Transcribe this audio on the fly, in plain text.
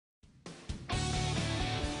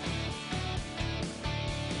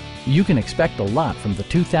You can expect a lot from the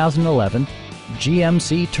 2011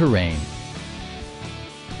 GMC Terrain.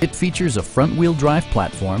 It features a front-wheel drive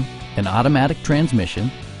platform, an automatic transmission,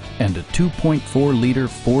 and a 2.4-liter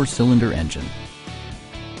four-cylinder engine.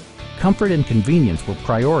 Comfort and convenience were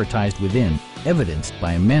prioritized within, evidenced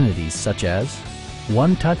by amenities such as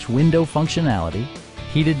one-touch window functionality,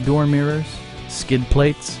 heated door mirrors, skid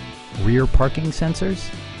plates, rear parking sensors,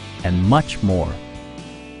 and much more.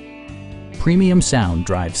 Premium sound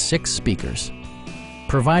drives 6 speakers,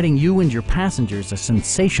 providing you and your passengers a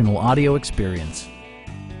sensational audio experience.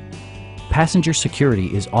 Passenger security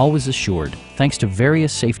is always assured thanks to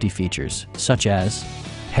various safety features such as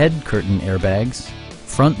head curtain airbags,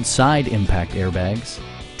 front and side impact airbags,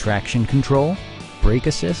 traction control, brake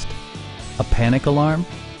assist, a panic alarm,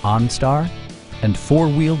 OnStar, and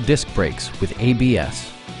 4-wheel disc brakes with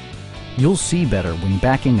ABS. You'll see better when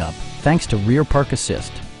backing up thanks to rear park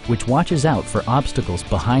assist, which watches out for obstacles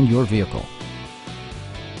behind your vehicle.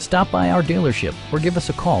 Stop by our dealership or give us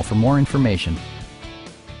a call for more information.